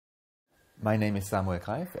My name is Samuel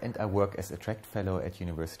Greif and I work as Attract Fellow at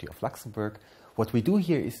University of Luxembourg. What we do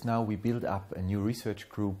here is now we build up a new research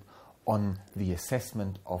group on the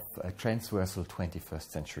assessment of transversal 21st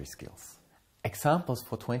century skills. Examples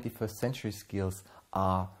for 21st century skills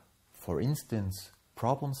are, for instance,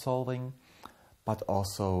 problem solving, but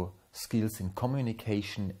also skills in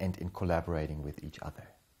communication and in collaborating with each other.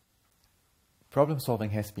 Problem solving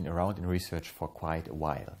has been around in research for quite a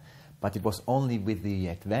while, but it was only with the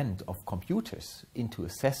advent of computers into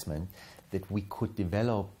assessment that we could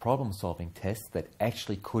develop problem solving tests that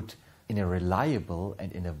actually could, in a reliable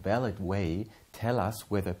and in a valid way, tell us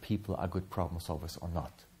whether people are good problem solvers or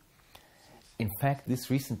not. In fact, this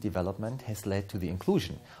recent development has led to the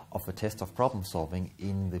inclusion of a test of problem solving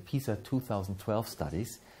in the PISA 2012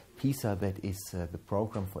 studies. PISA, that is the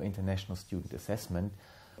Program for International Student Assessment,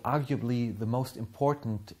 arguably the most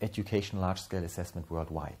important education large-scale assessment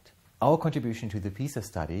worldwide. Our contribution to the PISA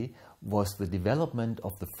study was the development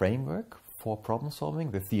of the framework for problem solving,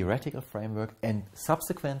 the theoretical framework, and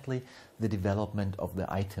subsequently the development of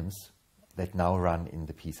the items that now run in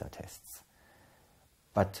the PISA tests.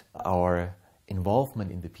 But our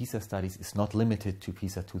involvement in the PISA studies is not limited to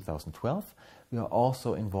PISA 2012. We are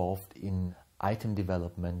also involved in item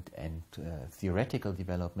development and theoretical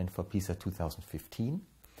development for PISA 2015.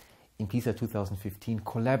 In PISA 2015,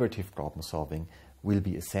 collaborative problem solving will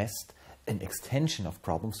be assessed, an extension of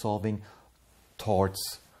problem solving towards,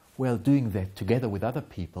 well, doing that together with other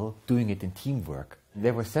people, doing it in teamwork.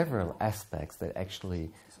 There were several aspects that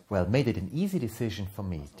actually, well, made it an easy decision for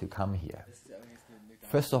me to come here.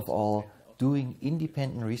 First of all, doing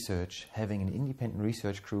independent research, having an independent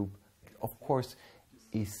research group, of course,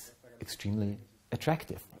 is extremely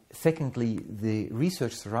attractive. Secondly, the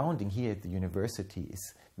research surrounding here at the university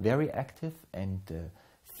is very active and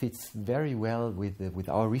fits very well with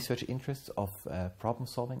our research interests of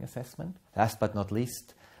problem-solving assessment. Last but not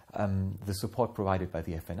least, the support provided by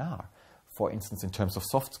the FNR. For instance, in terms of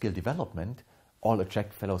soft skill development, all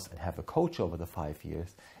Attract Fellows have a coach over the 5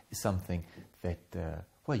 years is something that,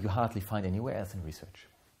 well, you hardly find anywhere else in research.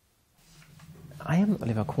 I am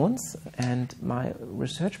Oliver Kunz, and my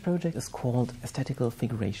research project is called Aesthetical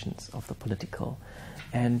Figurations of the Political.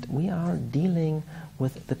 And we are dealing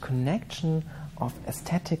with the connection of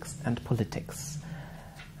aesthetics and politics.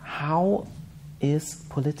 How is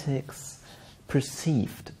politics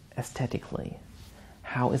perceived aesthetically?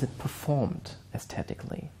 How is it performed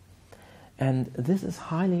aesthetically? And this is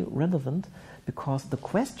highly relevant because the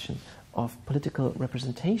question of political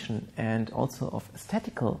representation and also of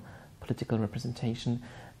aesthetical political representation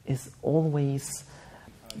is always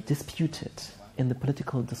disputed in the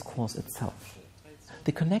political discourse itself.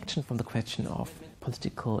 The connection from the question of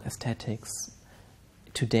political aesthetics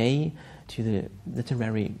today to the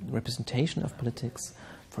literary representation of politics,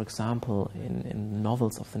 for example, in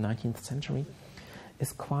novels of the 19th century,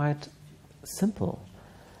 is quite simple.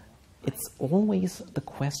 It's always the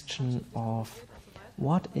question of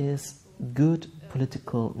what is good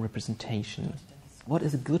political representation. What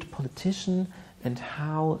is a good politician and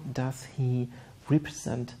how does he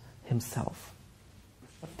represent himself?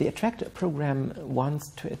 The Attract program wants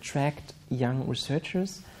to attract young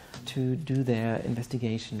researchers to do their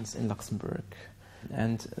investigations in Luxembourg.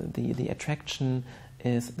 And the attraction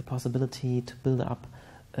is the possibility to build up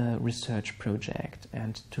a research project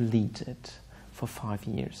and to lead it for 5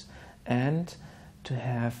 years and to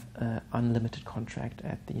have an unlimited contract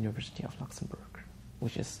at the University of Luxembourg,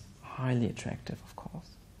 which is highly attractive, of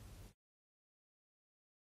course.